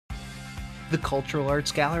The Cultural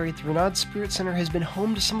Arts Gallery at the Renaud Spirit Center has been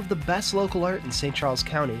home to some of the best local art in St. Charles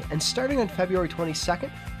County, and starting on February 22nd,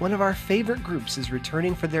 one of our favorite groups is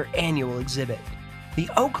returning for their annual exhibit. The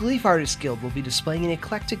Oak Leaf Artists Guild will be displaying an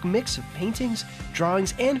eclectic mix of paintings,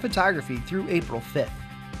 drawings, and photography through April 5th.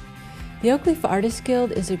 The Oak Leaf Artists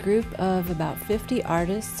Guild is a group of about 50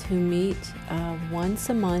 artists who meet once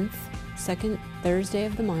a month, second Thursday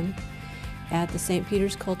of the month, at the St.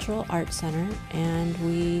 Peter's Cultural Arts Center, and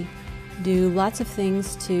we do lots of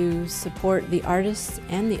things to support the artists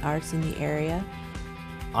and the arts in the area.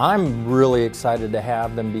 I'm really excited to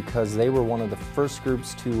have them because they were one of the first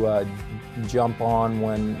groups to jump on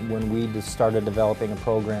when we just started developing a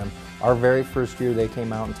program. Our very first year they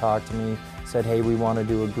came out and talked to me, said, hey, we want to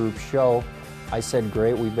do a group show. I said,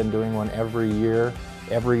 great, we've been doing one every year.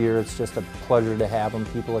 Every year it's just a pleasure to have them.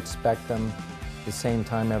 People expect them the same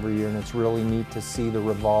time every year, and it's really neat to see the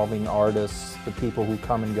revolving artists, the people who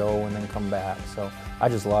come and go and then come back. So I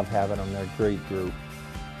just love having them. They're a great group.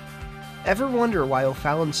 Ever wonder why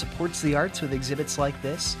O'Fallon supports the arts with exhibits like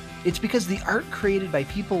this? It's because the art created by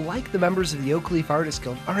people like the members of the Oak Leaf Artists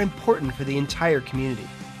Guild are important for the entire community.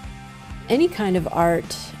 Any kind of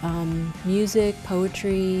art, music,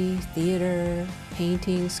 poetry, theater,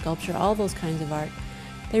 painting, sculpture, all those kinds of art,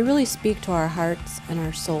 they really speak to our hearts and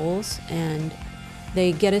our souls, and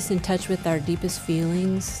they get us in touch with our deepest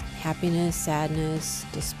feelings: happiness, sadness,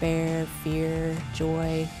 despair, fear,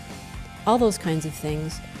 joy. All those kinds of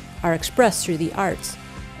things are expressed through the arts,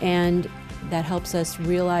 and that helps us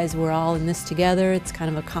realize we're all in this together. It's kind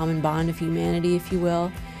of a common bond of humanity, if you will.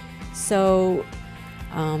 So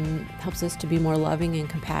helps us to be more loving and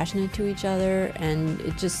compassionate to each other, and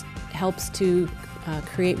it just helps to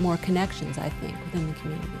create more connections, I think, within the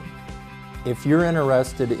community. If you're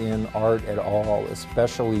interested in art at all,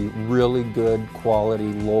 especially really good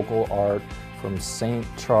quality local art from St.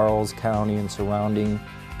 Charles County and surrounding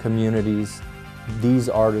communities, these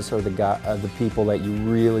artists are the people that you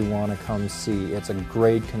really want to come see. It's a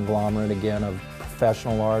great conglomerate, again, of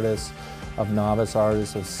professional artists, of novice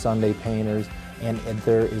artists, of Sunday painters, and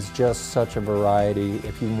there is just such a variety.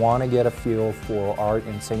 If you want to get a feel for art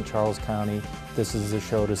in St. Charles County, this is the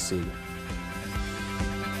show to see.